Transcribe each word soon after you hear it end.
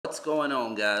What's going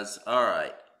on, guys? All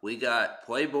right, we got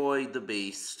Playboy the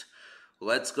Beast.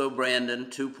 Let's Go Brandon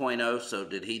 2.0. So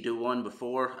did he do one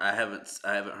before? I haven't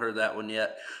heard that one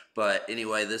yet. But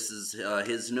anyway, this is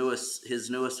his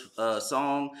newest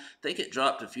song. I think it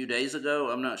dropped a few days ago.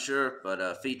 I'm not sure,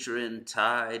 but featuring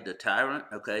Ty the Tyrant.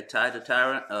 Okay, Ty the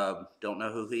Tyrant. Don't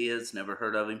know who he is. Never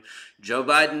heard of him. Joe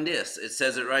Biden diss. It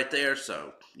says it right there.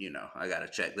 So I gotta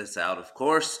check this out, of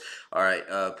course. All right,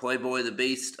 Playboy the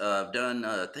Beast. I've done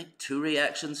I think 2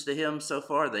 reactions to him so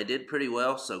far. They did pretty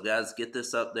well. So guys, get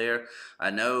this up there.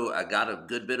 I know I got a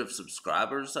good bit of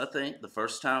subscribers, I think, the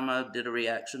first time I did a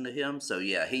reaction to him. So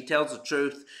yeah, he tells the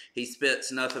truth. He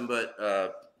spits nothing but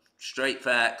straight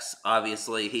facts.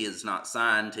 Obviously, he is not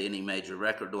signed to any major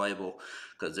record label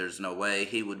because there's no way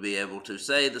he would be able to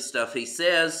say the stuff he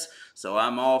says. So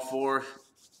I'm all for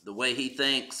the way he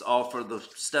thinks, all for the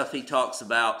stuff he talks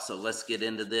about. So let's get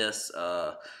into this.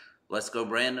 Let's Go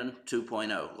Brandon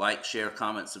 2.0. Like, share,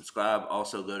 comment, subscribe.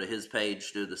 Also go to his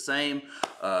page, do the same.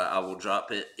 I will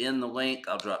drop it in the link.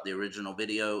 I'll drop the original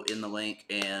video in the link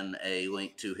and a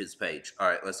link to his page. All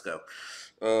right, let's go.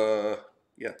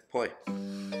 Yeah, play.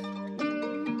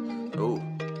 Oh,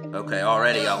 okay,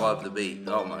 already I love the beat.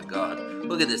 Oh my God,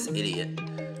 look at this idiot.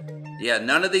 Yeah,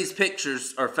 none of these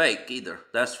pictures are fake either.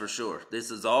 That's for sure.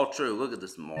 This is all true. Look at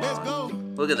this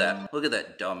moron. Look at that. Look at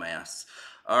that dumbass.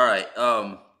 All right,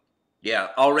 yeah,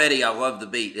 already I love the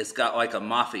beat. It's got like a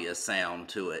mafia sound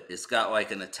to it. It's got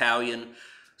like an Italian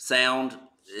sound.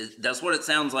 That's what it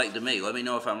sounds like to me. Let me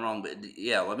know if I'm wrong, but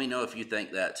yeah, let me know if you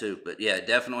think that too. But yeah, it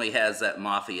definitely has that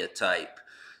mafia type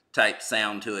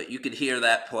sound to it. You could hear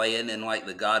that playing in like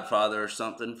The Godfather or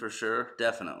something for sure,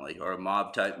 definitely, or a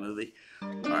mob type movie. All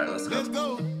right, let's go. Let's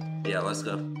go. Yeah, let's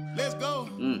go. Let's go.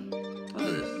 Look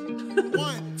at this.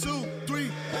 1, 2,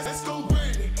 3. Let's go,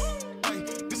 Brandon.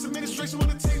 This administration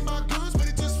want to take my guns, but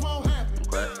it just won't happen.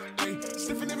 Okay.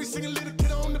 Sniffing every single little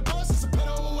kid on the bus is a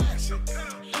pedo action.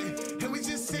 And we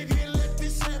just sit here and let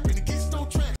this happen. It gets no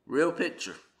track. Real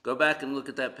picture. Go back and look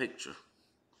at that picture.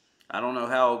 I don't know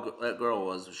how old that girl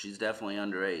was, but she's definitely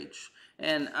underage.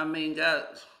 And I mean,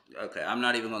 guys, okay, I'm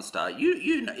not even gonna stop.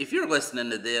 You know, if you're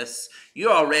listening to this, you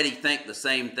already think the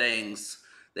same things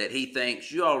that he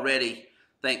thinks. You already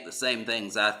think the same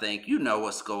things I think. You know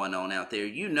what's going on out there.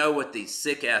 You know what these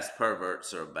sick-ass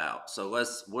perverts are about. So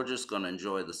we're just going to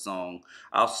enjoy the song.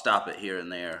 I'll stop it here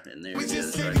and there. And there it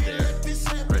is right there.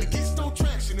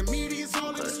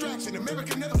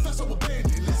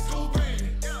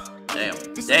 Damn.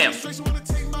 Damn.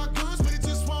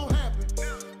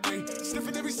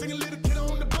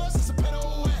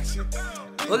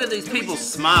 Look at these people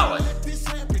smiling.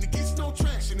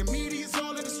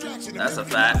 That's a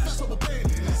fact.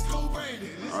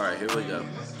 Alright, here we go.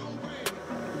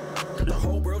 The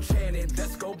whole world chanting,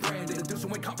 let's go Brandon. The dudes who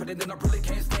ain't confident and I really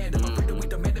can't stand it. I'm afraid that we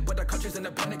demand it, but our country's in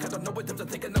a panic. I don't know what them to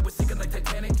thinking, I was sinking like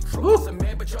Titanic. Was a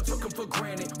man, but y'all took him for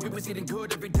granted. We was eating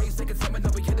good every day, second salmon.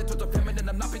 Now we headed to the feminine.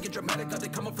 I'm not being dramatic. Now they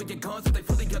coming for your guns, so they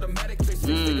fully automatic. They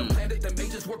say they planted, the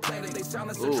majors were planted. They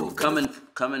silence the truth.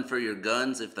 Coming for your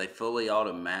guns if they fully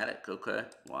automatic. Okay,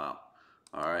 wow.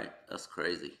 All right, that's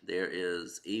crazy. There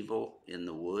is evil in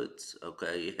the woods.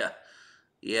 Okay, yeah.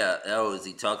 Yeah, oh, is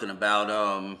he talking about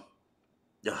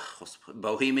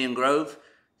Bohemian Grove?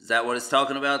 Is that what it's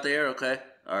talking about there? Okay.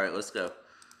 All right, let's go.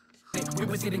 We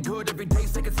was eating good every day,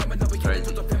 second salmon, now we get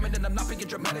to the feminine. I'm not being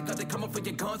dramatic, now they come up for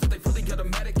your guns, so they fully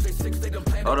automatic. They 6, they don't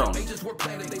plan. Hold on.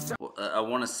 I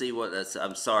want to see what that's.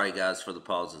 I'm sorry, guys, for the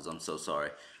pauses. I'm so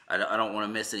sorry. I don't want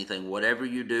to miss anything. Whatever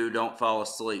you do, don't fall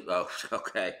asleep. Oh,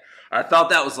 okay. I thought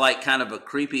that was like kind of a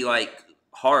creepy, like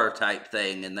horror type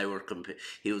thing, and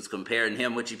he was comparing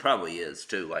him, which he probably is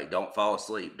too. Like, don't fall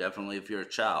asleep. Definitely, if you're a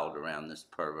child around this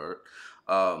pervert.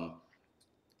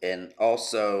 And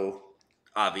also,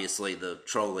 obviously, the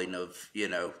trolling of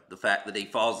the fact that he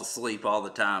falls asleep all the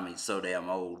time. He's so damn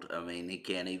old. I mean, he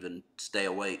can't even stay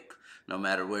awake no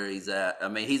matter where he's at. I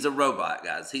mean, he's a robot,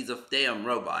 guys. He's a damn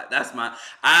robot. That's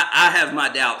I have my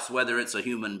doubts whether it's a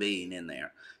human being in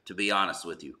there, to be honest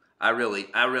with you. I really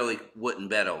wouldn't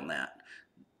bet on that.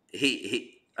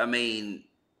 I mean,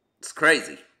 it's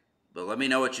crazy. But let me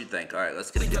know what you think. All right,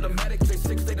 let's get it.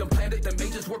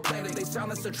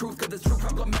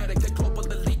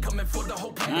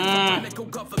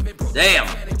 Damn.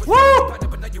 Woo!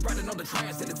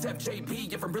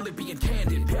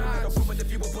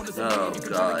 Oh,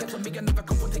 God.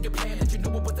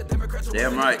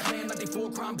 Damn right.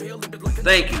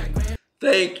 Thank you.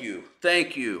 Thank you.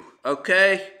 Thank you.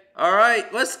 Okay. All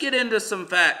right, let's get into some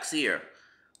facts here.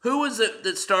 Who was it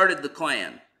that started the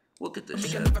Klan? Look at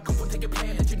this shit.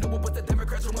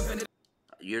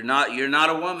 You're not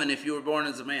a woman if you were born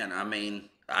as a man. I mean,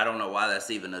 I don't know why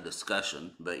that's even a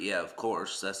discussion, but yeah, of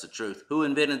course, that's the truth. Who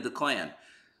invented the Klan?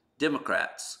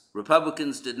 Democrats.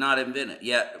 Republicans did not invent it.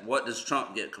 Yet, what does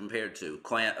Trump get compared to?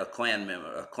 A Klan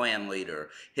member, a Klan leader,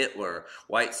 Hitler,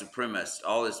 white supremacist,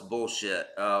 all this bullshit.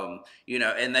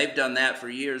 And they've done that for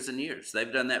years and years.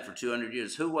 They've done that for 200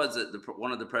 years. Who was it?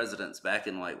 One of the presidents back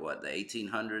in the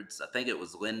 1800s? I think it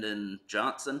was Lyndon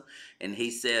Johnson. And he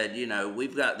said,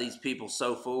 we've got these people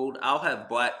so fooled. I'll have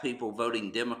black people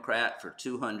voting Democrat for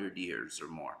 200 years or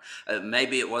more.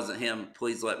 Maybe it wasn't him.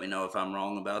 Please let me know if I'm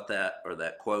wrong about that or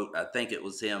that quote. I think it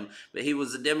was him. But he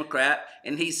was a Democrat,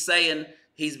 and he's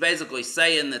basically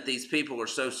saying that these people are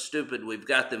so stupid, we've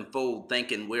got them fooled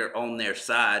thinking we're on their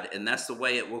side, and that's the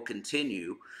way it will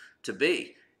continue to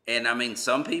be. And I mean,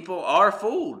 some people are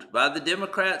fooled by the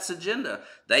Democrats' agenda.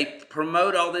 They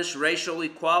promote all this racial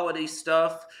equality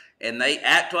stuff, and they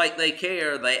act like they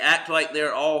care. They act like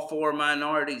they're all for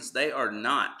minorities. They are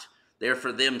not. They're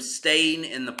for them staying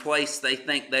in the place they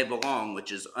think they belong,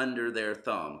 which is under their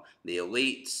thumb. The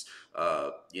elites,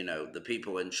 the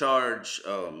people in charge,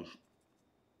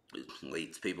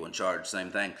 elites, people in charge, same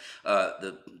thing.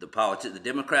 The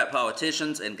Democrat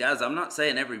politicians, and guys, I'm not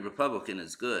saying every Republican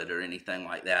is good or anything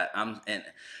like that. I'm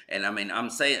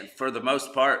saying for the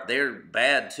most part they're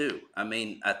bad too. I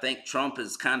mean, I think Trump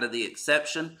is kind of the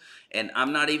exception. And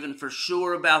I'm not even for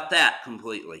sure about that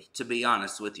completely, to be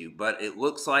honest with you. But it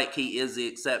looks like he is the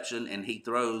exception, and he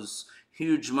throws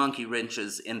huge monkey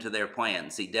wrenches into their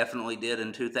plans. He definitely did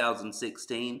in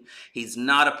 2016. He's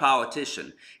not a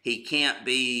politician. He can't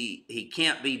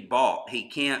be bought. He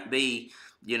can't be,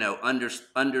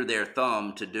 under their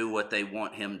thumb to do what they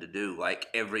want him to do, like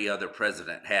every other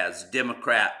president has,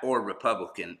 Democrat or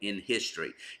Republican in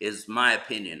history, is my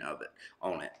opinion of it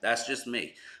on it. That's just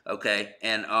me. Okay.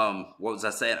 And what was I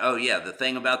saying? Oh yeah, the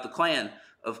thing about the Klan,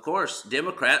 of course,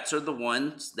 Democrats are the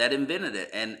ones that invented it.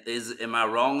 And am I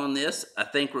wrong on this? I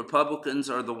think Republicans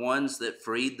are the ones that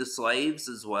freed the slaves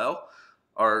as well,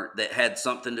 or that had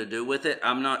something to do with it.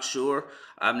 I'm not sure.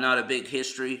 I'm not a big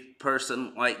history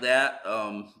person like that.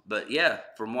 But yeah,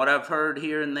 from what I've heard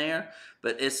here and there,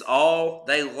 but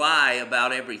they lie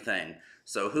about everything.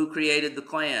 So who created the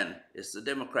Klan? It's the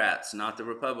Democrats, not the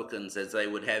Republicans, as they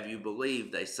would have you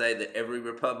believe. They say that every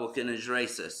Republican is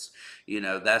racist.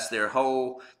 That's their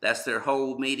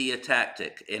whole media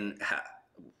tactic. And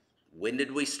when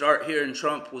did we start hearing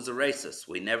Trump was a racist?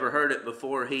 We never heard it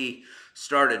before he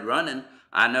started running.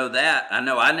 I know that.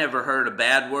 I never heard a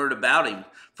bad word about him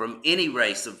from any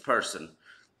race of person.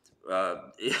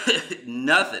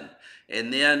 Nothing.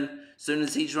 And then as soon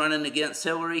as he's running against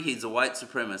Hillary, he's a white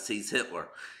supremacist. He's Hitler.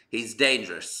 He's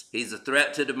dangerous. He's a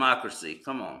threat to democracy.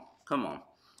 Come on. Damn.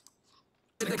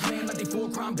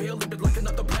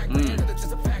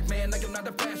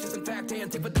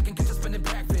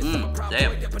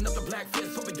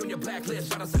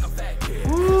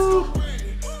 Woo.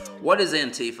 What is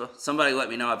Antifa? Somebody let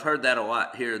me know. I've heard that a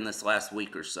lot here in this last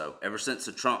week or so. Ever since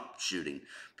the Trump shooting,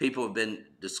 people have been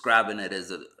describing it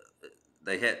as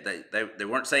they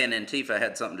weren't saying Antifa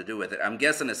had something to do with it. I'm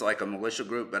guessing it's like a militia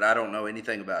group, but I don't know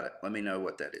anything about it. Let me know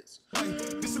what that is.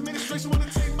 This administration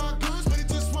want to take my guns, but it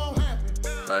just won't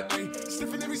happen.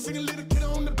 Sniffing every single little kid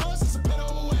on the bus is a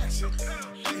pedo action.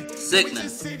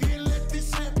 Sickening.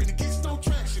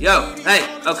 Yo, hey,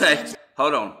 okay.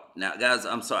 Hold on. Now, guys,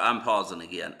 I'm sorry. I'm pausing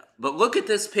again. But look at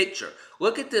this picture.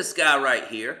 Look at this guy right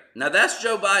here. Now, that's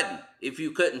Joe Biden, if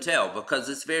you couldn't tell, because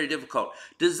it's very difficult.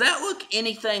 Does that look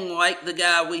anything like the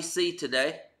guy we see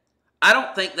today? I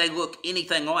don't think they look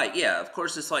anything like. Yeah, of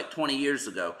course, it's like 20 years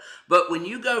ago. But when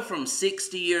you go from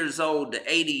 60 years old to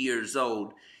 80 years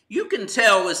old, you can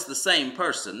tell it's the same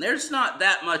person. There's not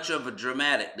that much of a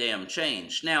dramatic damn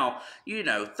change. Now,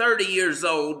 30 years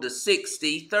old to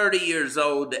 60, 30 years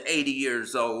old to 80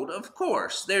 years old, of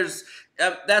course,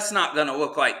 that's not going to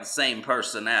look like the same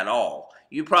person at all.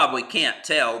 You probably can't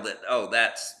tell that, oh,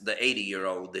 that's the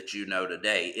 80-year-old that you know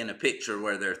today in a picture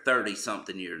where they're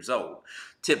 30-something years old.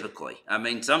 Typically. I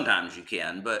mean, sometimes you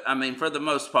can, but I mean, for the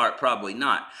most part, probably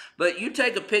not. But you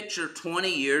take a picture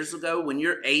 20 years ago when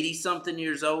you're 80-something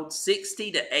years old,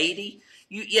 60 to 80,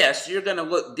 yes, you're going to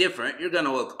look different. You're going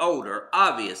to look older,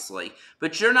 obviously,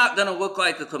 but you're not going to look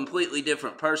like a completely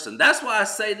different person. That's why I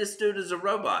say this dude is a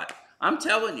robot. I'm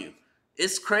telling you.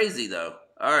 It's crazy, though.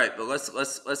 All right, but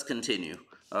let's continue.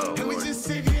 Oh, Lord.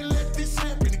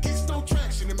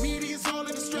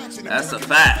 That's a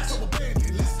fact.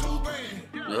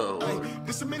 Oh.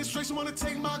 This administration want to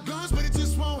take my guns, but it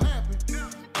just won't happen.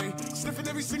 Sniffing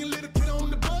every single little kid on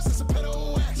the bus is a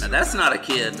pedo action. Now that's not a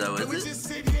kid though,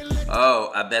 is it? Oh,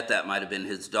 I bet that might have been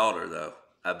his daughter though.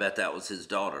 I bet that was his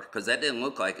daughter, because that didn't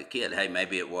look like a kid. Hey,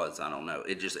 maybe it was. I don't know.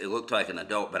 It looked like an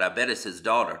adult, but I bet it's his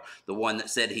daughter, the one that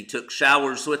said he took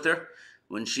showers with her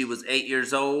when she was 8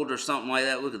 years old or something like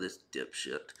that. Look at this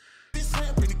dipshit. This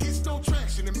happened, it gets no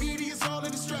traction. The media's all a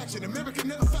distraction. America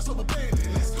never fast over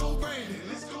Brandon. Let's go, Brandon.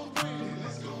 Let's go, Brandon.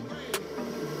 Let's go, Brandon.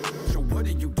 So what are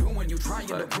you doing? You trying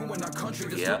to ruin our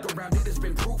country. Just look around, it has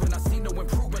been proven. I see no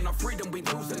improvement. Our freedom we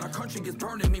losing. Our country is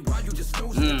burning. Me while you just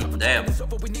snoozing. Damn. It's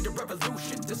over. We need a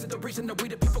revolution. This is the reason that we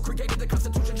the people created the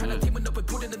Constitution. Trying to demon up and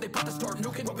put it, and they about to start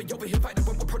nuking. But we over here fighting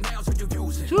when we're pronounced. You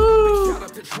using. Big shout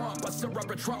out to Trump. I still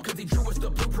rubber Trump because he drew us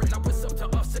the blueprint. Now it's up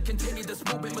to us to continue this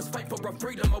movement. Let's fight for our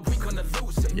freedom, or we gonna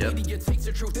lose it. Media takes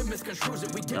the truth and misconstrues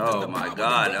it. We give them the my power.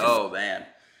 God. Oh, man.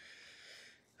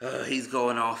 He's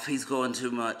going off. He's going too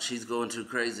much. He's going too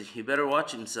crazy. He better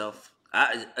watch himself.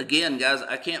 Again, guys,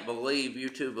 I can't believe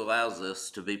YouTube allows this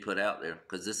to be put out there,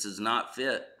 because this is not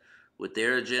fit with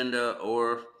their agenda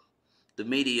or the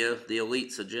media, the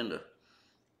elite's agenda.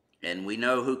 And we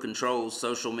know who controls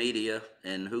social media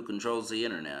and who controls the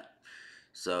internet.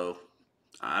 So,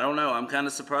 I don't know. I'm kind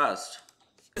of surprised.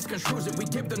 Misconstrues it. We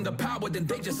give them the power, then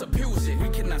they just abuse it. We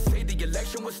cannot say the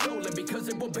election was stolen because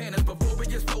it will ban us before we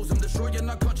expose them, destroying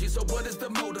our country. So what is the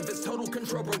motive? It's total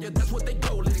control, bro. Yeah, that's what they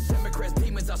goal is. These Democrats,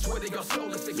 demons, I swear they are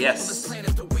soulless. Yes. Plan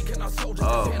is to weaken our soldiers.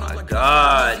 Oh my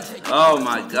God. Oh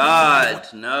my God.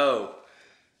 No.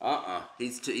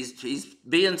 He's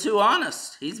being too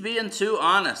honest. He's being too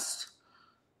honest.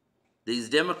 These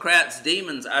Democrats,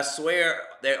 demons, I swear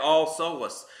they're all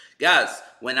soulless. Guys,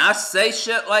 when I say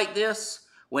shit like this,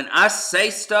 when I say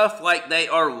stuff like they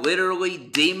are literally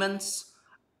demons,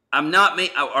 I'm not me,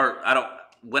 or I don't,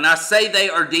 when I say they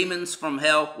are demons from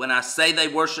hell, when I say they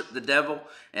worship the devil,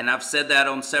 and I've said that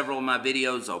on several of my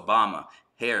videos, Obama,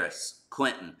 Harris,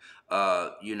 Clinton,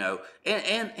 you know,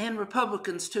 and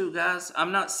Republicans too, guys.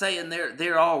 I'm not saying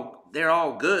they're all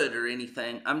good or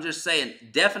anything. I'm just saying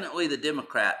definitely the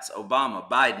Democrats, Obama,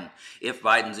 Biden, if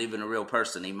Biden's even a real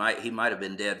person. He might have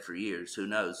been dead for years, who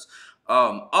knows.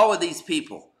 All of these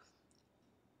people,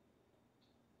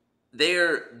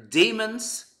 they're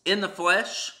demons in the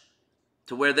flesh,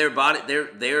 to where their body,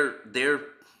 their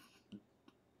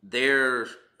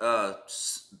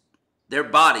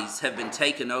bodies have been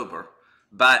taken over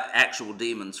by actual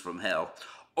demons from hell,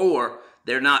 or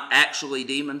they're not actually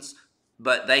demons,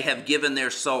 but they have given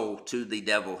their soul to the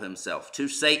devil himself, to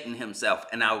Satan himself.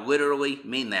 And I literally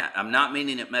mean that. I'm not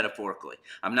meaning it metaphorically.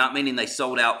 I'm not meaning they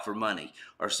sold out for money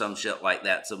or some shit like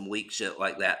that, some weak shit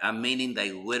like that. I'm meaning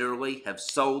they literally have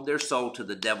sold their soul to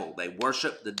the devil. They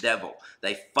worship the devil.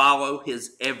 They follow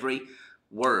his every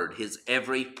word, his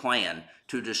every plan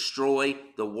to destroy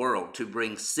the world, to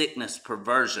bring sickness,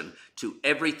 perversion to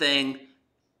everything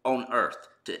on earth,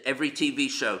 to every TV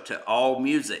show, to all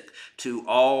music, to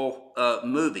all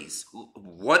movies.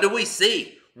 What do we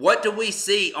see? What do we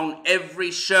see on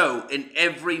every show, in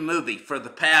every movie for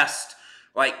the past,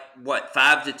 5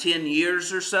 to 10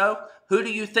 years or so? Who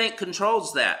do you think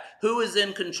controls that? Who is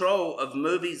in control of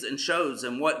movies and shows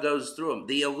and what goes through them?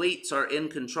 The elites are in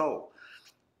control.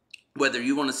 Whether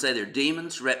you want to say they're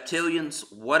demons, reptilians,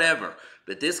 whatever.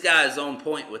 But this guy is on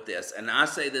point with this. And I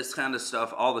say this kind of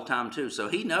stuff all the time too. So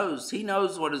he knows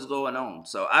what is going on.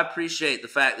 So I appreciate the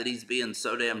fact that he's being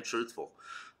so damn truthful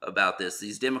about this.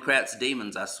 These Democrats,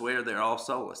 demons, I swear they're all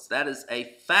soulless. That is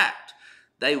a fact.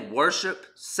 They worship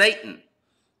Satan.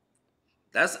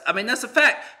 That's a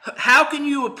fact. How can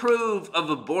you approve of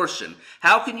abortion?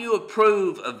 How can you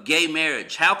approve of gay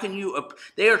marriage? How can you?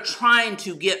 They are trying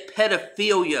to get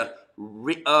pedophilia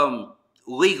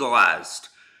legalized,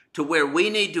 to where we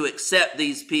need to accept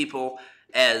these people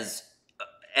as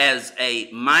a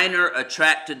minor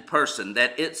attracted person,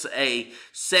 that it's a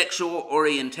sexual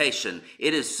orientation.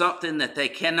 It is something that they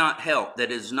cannot help,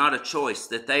 that is not a choice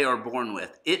that they are born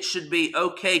with. It should be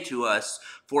okay to us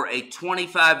for a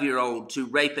 25-year-old to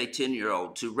rape a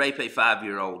 10-year-old, to rape a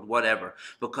 5-year-old, whatever,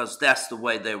 because that's the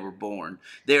way they were born.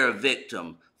 They're a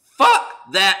victim.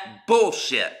 Fuck that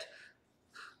bullshit.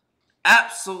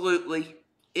 Absolutely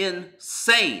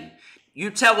insane. You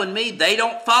telling me they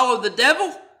don't follow the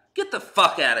devil? Get the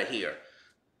fuck out of here.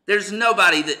 There's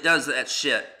nobody that does that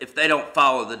shit if they don't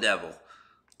follow the devil.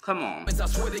 Come on. I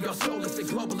swear they are soulless. The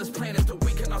globalist plan is to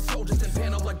weaken our soldiers and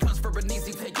panel like guns for an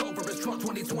easy takeover. It's Trump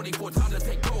 2024, time to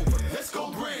take over. Let's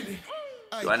go, Brandy.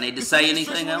 Do I need to say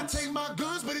anything else?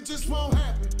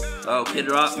 Oh,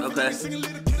 Kid Rock? Okay.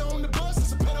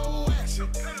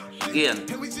 Again,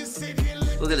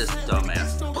 look at this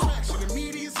dumbass.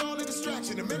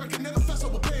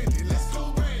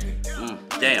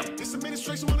 Damn.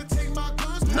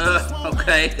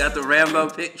 Okay, got the Rambo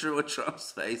picture with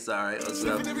Trump's face. All right, let's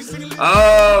go.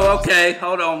 Oh, okay,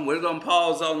 hold on. We're going to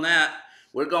pause on that.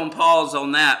 We're going to pause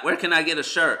on that. Where can I get a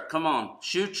shirt? Come on.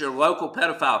 Shoot your local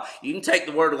pedophile. You can take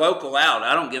the word local out.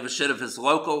 I don't give a shit if it's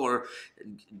local or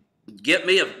get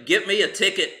me a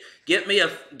ticket. Get me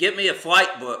a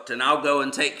flight booked and I'll go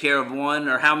and take care of one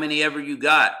or how many ever you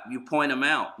got. You point them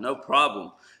out. No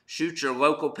problem. Shoot your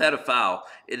local pedophile.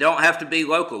 It don't have to be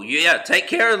local. Yeah, take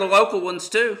care of the local ones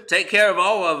too. Take care of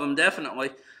all of them,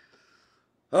 definitely.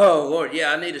 Oh, Lord,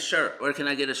 yeah, I need a shirt. Where can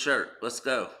I get a shirt? Let's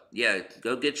go. Yeah,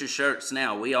 go get your shirts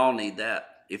now. We all need that.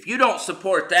 If you don't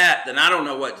support that, then I don't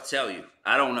know what to tell you.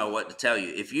 I don't know what to tell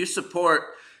you. If you support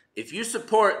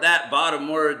that bottom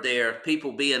word there,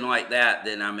 people being like that,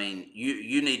 then, I mean,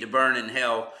 you need to burn in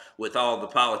hell with all the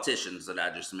politicians that I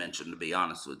just mentioned, to be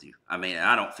honest with you. I mean,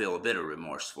 I don't feel a bit of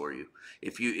remorse for you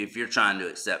if you're trying to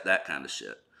accept that kind of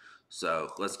shit.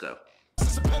 So, let's go.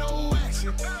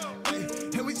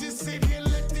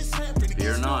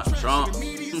 Fear not, Trump.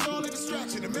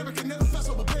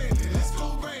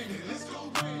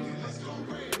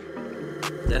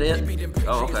 That it?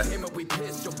 Oh, okay.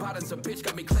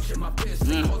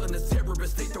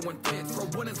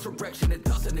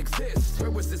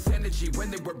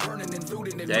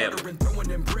 Damn.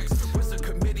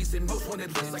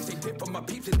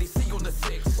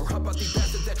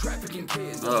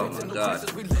 Oh my God.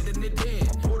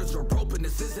 Borders are open,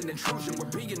 this is an intrusion. We're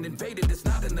being invaded, it's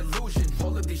not an illusion.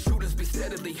 All of these shootings be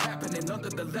steadily happening under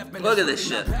the left. Look at this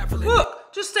shit.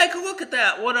 Look, just take a look at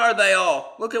that. What are they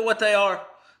all? Look at what they are.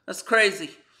 That's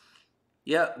crazy.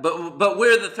 Yeah, but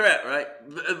we're the threat, right?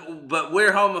 But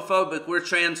we're homophobic, we're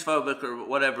transphobic, or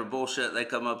whatever bullshit they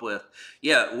come up with.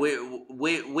 Yeah,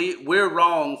 we're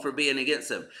wrong for being against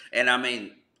them. And I'm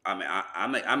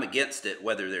against it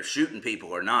whether they're shooting people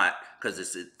or not, because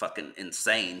it's fucking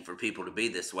insane for people to be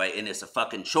this way, and it's a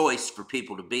fucking choice for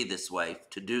people to be this way,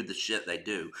 to do the shit they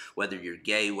do. Whether you're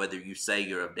gay, whether you say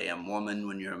you're a damn woman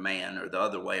when you're a man, or the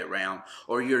other way around,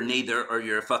 or you're neither, or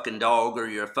you're a fucking dog, or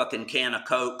you're a fucking can of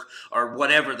Coke, or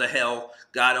whatever the hell.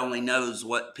 God only knows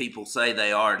what people say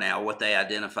they are now, what they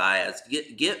identify as.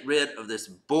 Get rid of this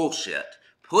bullshit,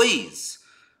 please.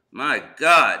 My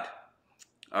God.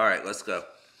 All right, let's go.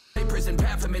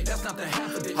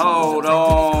 Hold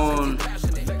on.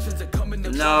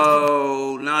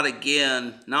 No, not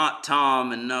again. Not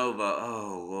Tom and Nova.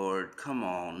 Oh, Lord. Come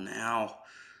on now.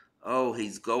 Oh,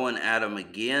 he's going at him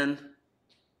again.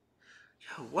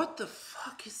 Yo, what the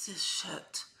fuck is this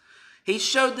shit? He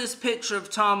showed this picture of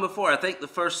Tom before. I think the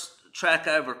first track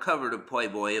I ever covered of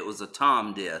Playboy, it was a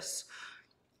Tom diss.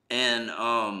 And,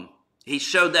 he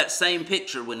showed that same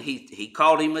picture when he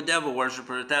called him a devil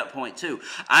worshiper at that point too.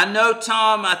 I know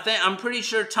Tom, I'm pretty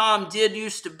sure Tom did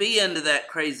used to be into that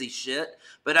crazy shit,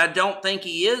 but I don't think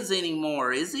he is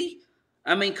anymore, is he?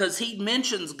 I mean, because he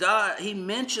mentions God, he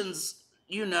mentions,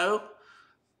 he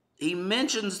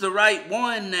mentions the right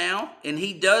one now, and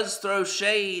he does throw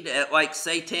shade at like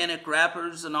satanic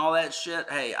rappers and all that shit.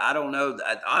 Hey, I don't know.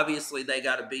 Obviously, they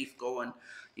got a beef going.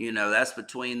 That's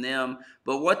between them.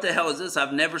 But what the hell is this?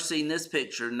 I've never seen this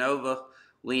picture. Nova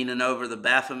leaning over the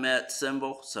Baphomet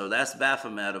symbol. So that's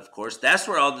Baphomet, of course. That's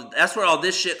where all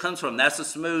this shit comes from. That's a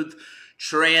smooth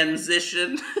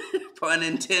transition, pun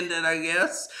intended, I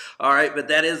guess. All right, but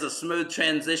that is a smooth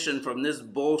transition from this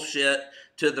bullshit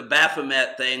to the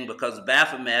Baphomet thing, because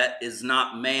Baphomet is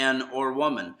not man or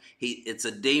woman. It's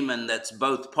a demon that's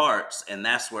both parts, and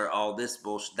that's where all this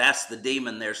bullshit, that's the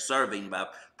demon they're serving by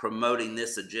promoting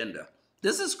this agenda.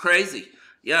 This is crazy.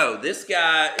 Yo, this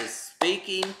guy is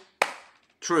speaking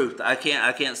truth. I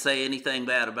can't say anything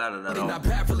bad about it at all.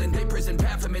 They praising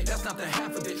Baphomet. That's not the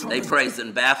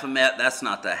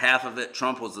half of it.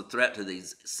 Trump was a threat to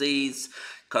these seas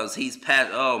because he's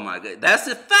passed. Oh my God. That's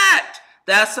a fact.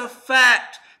 That's a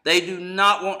fact. They do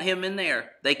not want him in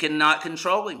there. They cannot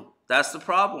control him. That's the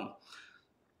problem.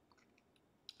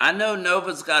 I know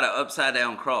Nova's got an upside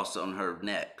down cross on her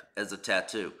neck as a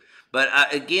tattoo. But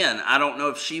I don't know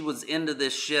if she was into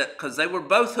this shit, because they were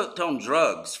both hooked on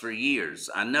drugs for years.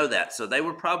 I know that. So they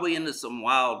were probably into some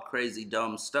wild, crazy,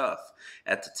 dumb stuff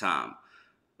at the time.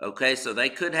 Okay, so they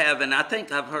could have, and I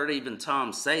think I've heard even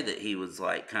Tom say that he was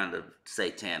like kind of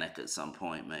satanic at some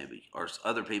point, maybe. Or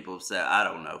other people have said, I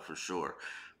don't know for sure.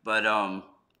 But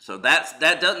so that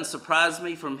doesn't surprise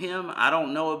me from him. I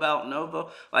don't know about Nova.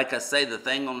 Like I say, the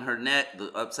thing on her neck,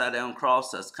 the upside down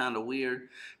cross, that's kind of weird.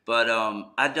 But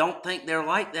I don't think they're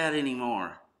like that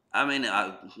anymore. I mean,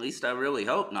 at least I really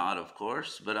hope not, of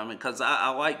course. But I mean, because I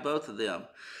like both of them.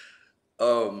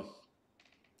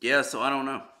 Yeah, so I don't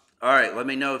know. All right, let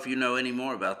me know if you know any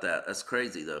more about that. That's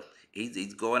crazy, though.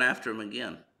 He's going after him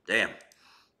again. Damn.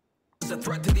 A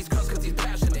threat to these cars cause he's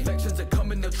passionate. Infections are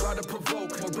coming to try to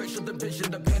provoke more racial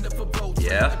division, the panda for votes.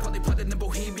 Yeah. Probably plotting in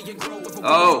Bohemian Grove.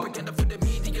 Oh. For the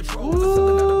media troll.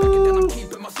 Selling out a record, then I'm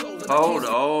keeping my soul. Hold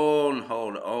on,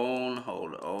 hold on,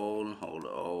 hold on, hold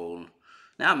on.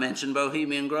 Now I mentioned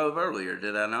Bohemian Grove earlier,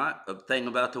 did I not? A thing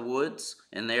about the woods,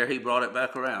 and there he brought it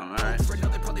back around. All right.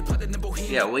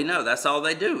 Yeah, we know that's all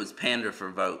they do is pander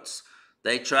for votes.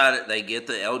 They try to, they get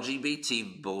the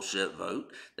LGBT bullshit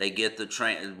vote. They get the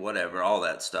whatever, all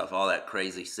that stuff, all that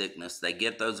crazy sickness. They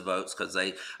get those votes because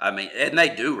and they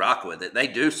do rock with it. They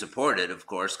do support it, of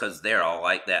course, because they're all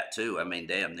like that too. I mean,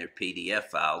 damn, they're PDF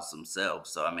files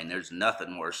themselves. So, I mean, there's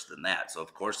nothing worse than that. So,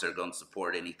 of course, they're going to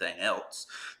support anything else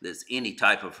that's any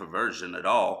type of perversion at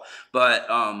all. But,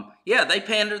 yeah, they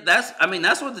pander. That's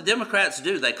what the Democrats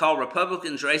do. They call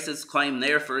Republicans racist, claim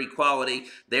they're for equality.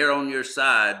 They're on your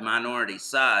side, minority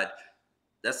side.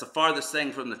 That's the farthest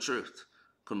thing from the truth,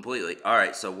 completely. All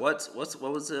right, so what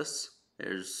was this?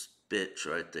 There's bitch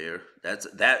right there. That's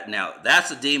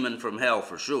a demon from hell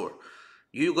for sure.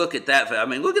 You look at that. I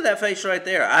mean, look at that face right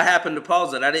there. I happened to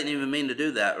pause it. I didn't even mean to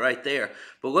do that right there.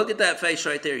 But look at that face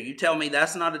right there. You tell me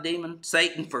that's not a demon?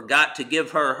 Satan forgot to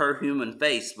give her human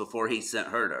face before he sent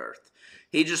her to earth.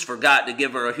 He just forgot to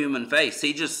give her a human face.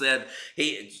 He just said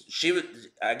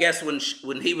I guess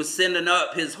when he was sending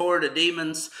up his horde of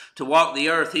demons to walk the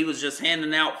earth, he was just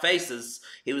handing out faces.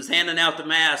 He was handing out the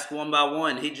mask one by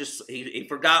one. He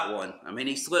forgot one. I mean,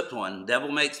 he slipped one.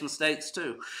 Devil makes mistakes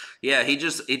too. Yeah, he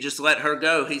just let her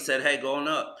go. He said, "Hey, go on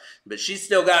up," but she's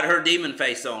still got her demon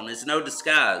face on. It's no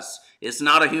disguise. It's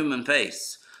not a human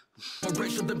face.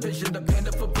 Racial division, the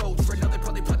panda for votes. Right now they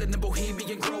probably plotting in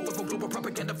Bohemian Grove. Global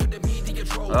propaganda for the media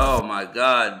troll. Oh my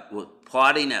God,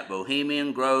 plotting at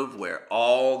Bohemian Grove, where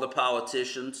all the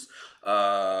politicians,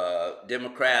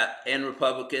 Democrat and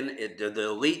Republican, the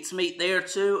elites meet there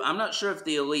too. I'm not sure if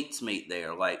the elites meet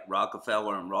there, like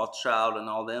Rockefeller and Rothschild and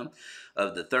all them,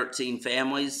 of the 13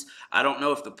 families. I don't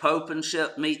know if the Pope and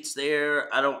shit meets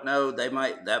there. I don't know. That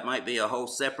might be a whole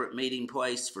separate meeting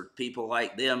place for people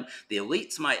like them. The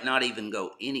elites might not even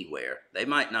go anywhere. They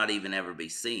might not even ever be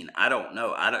seen. I don't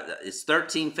know. It's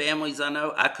 13 families I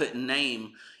know. I couldn't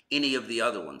name any of the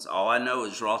other ones. All I know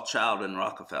is Rothschild and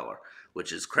Rockefeller,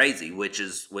 which is crazy,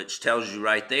 which tells you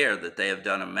right there that they have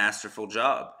done a masterful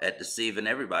job at deceiving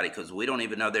everybody, because we don't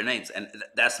even know their names. And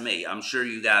that's me. I'm sure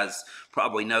you guys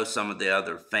probably know some of the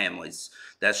other families.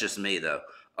 That's just me, though.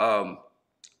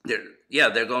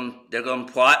 They're going to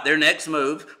plot their next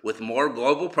move with more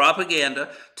global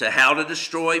propaganda to how to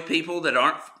destroy people that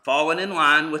aren't falling in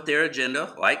line with their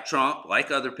agenda, like Trump,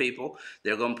 like other people.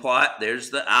 They're going to plot. There's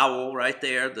the owl right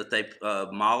there that they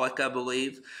Moloch, I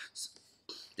believe.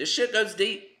 This shit goes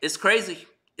deep. It's crazy.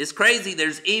 It's crazy.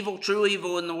 There's evil, true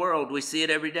evil in the world. We see it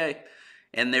every day.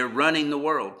 And they're running the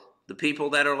world. The people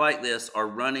that are like this are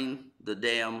running the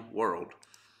damn world.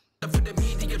 Hold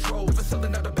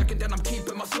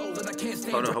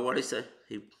on, what did he say?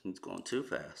 He's going too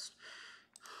fast.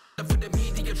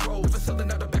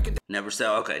 Never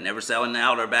selling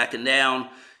out or backing down.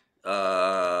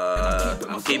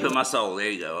 I'm keeping my soul. There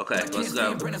you go. Okay, let's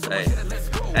go.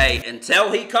 Hey,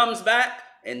 until he comes back,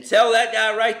 until that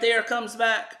guy right there comes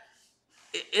back,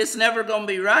 it's never going to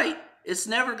be right. It's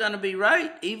never going to be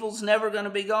right. Evil's never going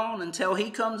to be gone until he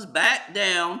comes back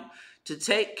down to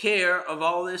take care of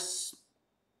all this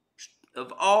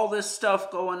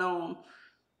stuff going on.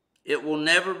 It will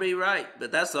never be right,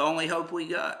 but that's the only hope we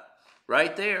got.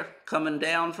 Right there, coming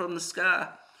down from the sky.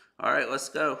 All right, let's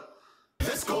go.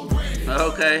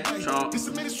 Okay, Trump.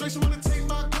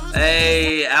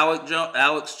 Hey,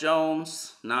 Alex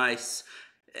Jones. Nice.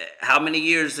 How many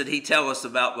years did he tell us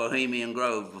about Bohemian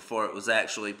Grove before it was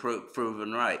actually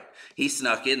proven right? He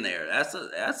snuck in there. That's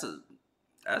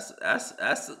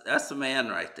a man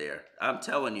right there. I'm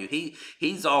telling you,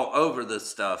 he's all over this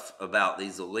stuff about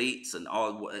these elites and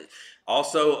all.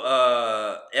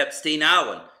 Also, Epstein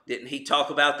Island. Didn't he talk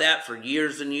about that for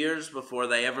years and years before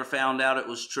they ever found out it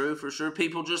was true? For sure,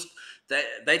 people just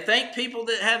they think people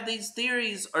that have these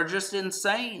theories are just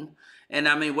insane. And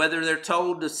I mean, whether they're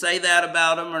told to say that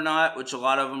about them or not, which a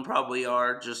lot of them probably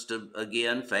are, just to,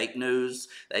 again, fake news.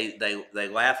 They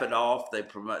laugh it off. They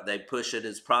push it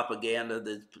as propaganda.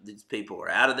 These people are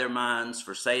out of their minds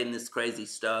for saying this crazy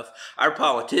stuff. Our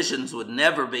politicians would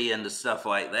never be into stuff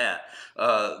like that.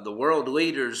 The world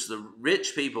leaders, the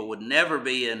rich people, would never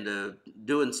be into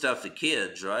doing stuff to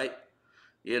kids, right?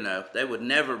 You know, they would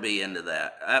never be into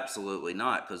that. Absolutely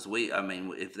not. Because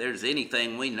if there's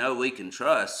anything we know we can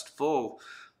trust full,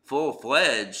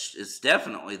 full-fledged, it's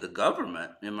definitely the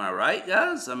government. Am I right,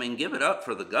 guys? I mean, give it up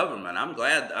for the government. I'm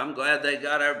glad they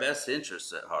got our best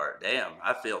interests at heart. Damn,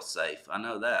 I feel safe. I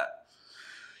know that.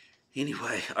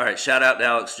 Anyway, all right, shout out to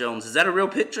Alex Jones. Is that a real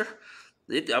picture?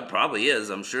 It probably is.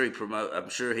 I'm sure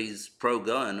he's pro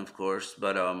gun, of course.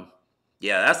 But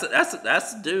yeah, that's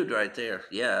the dude right there.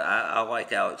 Yeah, I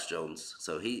like Alex Jones.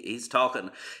 So he's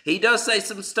talking. He does say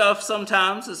some stuff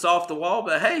sometimes. It's off the wall,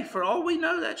 but hey, for all we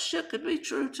know, that shit could be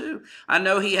true too. I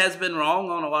know he has been wrong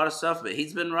on a lot of stuff, but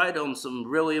he's been right on some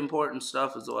really important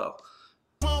stuff as well.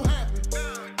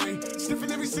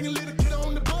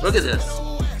 Look at this.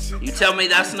 You tell me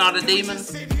that's not a demon?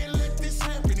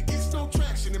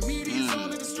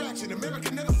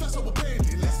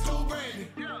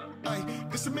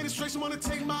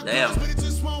 Damn.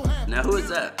 Now who is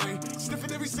that?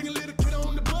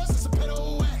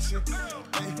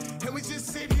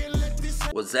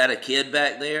 Was that a kid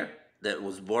back there that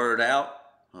was blurred out?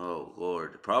 Oh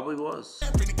Lord, it probably was.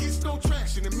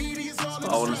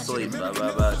 Falling asleep. Bye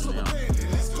bye bye.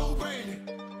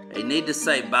 They need to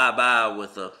say bye bye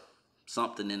with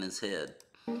something in his head.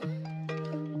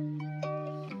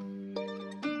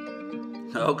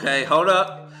 Okay, hold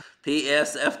up.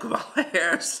 PSF Kamala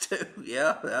Harris too.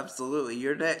 Yeah, absolutely.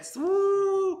 You're next.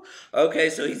 Woo!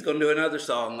 Okay, so he's gonna do another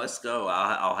song. Let's go.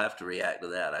 I'll have to react to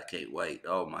that. I can't wait.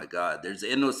 Oh my God, there's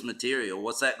endless material.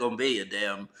 What's that gonna be? A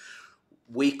damn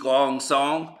week-long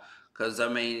song? Because I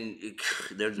mean,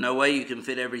 there's no way you can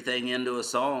fit everything into a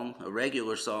song, a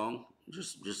regular song.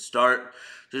 Just start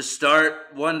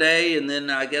one day, and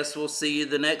then I guess we'll see you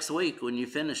the next week when you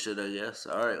finish it. I guess.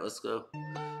 All right, let's go.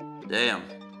 Damn.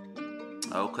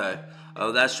 Okay.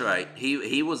 Oh, that's right.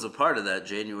 He was a part of that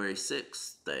January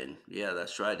 6th thing. Yeah,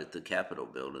 that's right, at the Capitol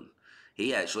building.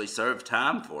 He actually served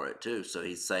time for it too. So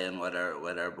he's saying let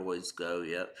our boys go.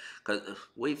 Yep. Cause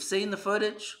we've seen the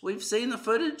footage.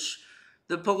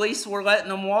 The police were letting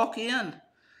them walk in.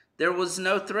 There was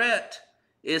no threat.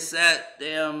 It's that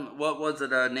damn, what was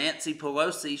it? Nancy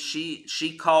Pelosi.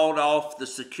 She called off the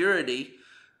security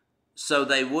so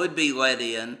they would be let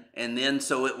in, and then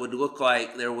so it would look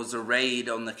like there was a raid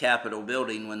on the Capitol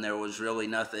building when there was really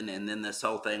nothing, and then this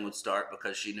whole thing would start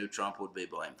because she knew Trump would be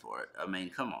blamed for it. I mean,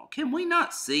 come on. Can we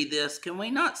not see this? Can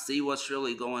we not see what's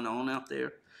really going on out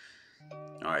there?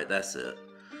 All right, that's it.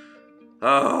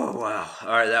 Oh, wow. All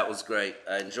right, that was great.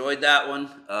 I enjoyed that one.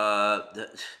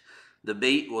 The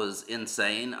beat was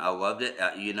insane. I loved it.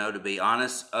 To be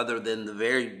honest, other than the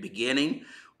very beginning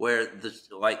where the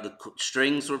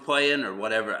strings were playing or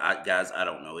whatever. Guys, I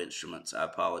don't know instruments. I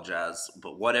apologize.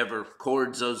 But whatever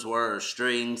chords those were, or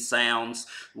strings, sounds,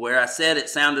 where I said it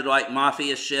sounded like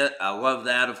mafia shit, I love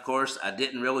that, of course. I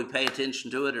didn't really pay attention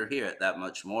to it or hear it that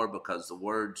much more because the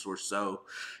words were so,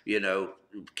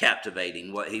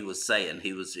 captivating what he was saying.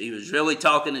 He was really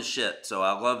talking his shit. So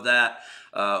I love that.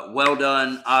 Well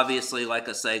done. Obviously, like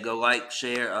I say, go like,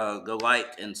 share, go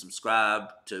like and subscribe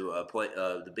to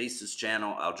the Beast's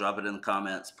channel. I'll drop it in the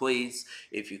comments. Please,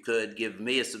 if you could, give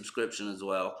me a subscription as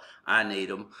well. I need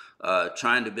them.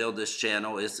 Trying to build this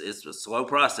channel. It's a slow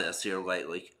process here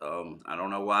lately. I don't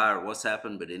know why or what's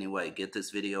happened, but anyway, get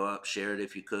this video up, share it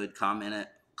if you could, comment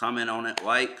on it,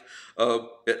 like.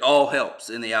 It all helps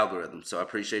in the algorithm. So I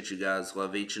appreciate you guys.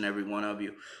 Love each and every one of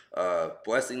you.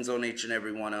 Blessings on each and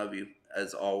every one of you.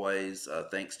 As always,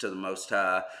 thanks to the Most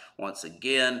High. Once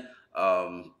again,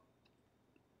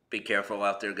 be careful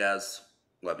out there, guys.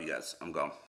 Love you guys. I'm gone.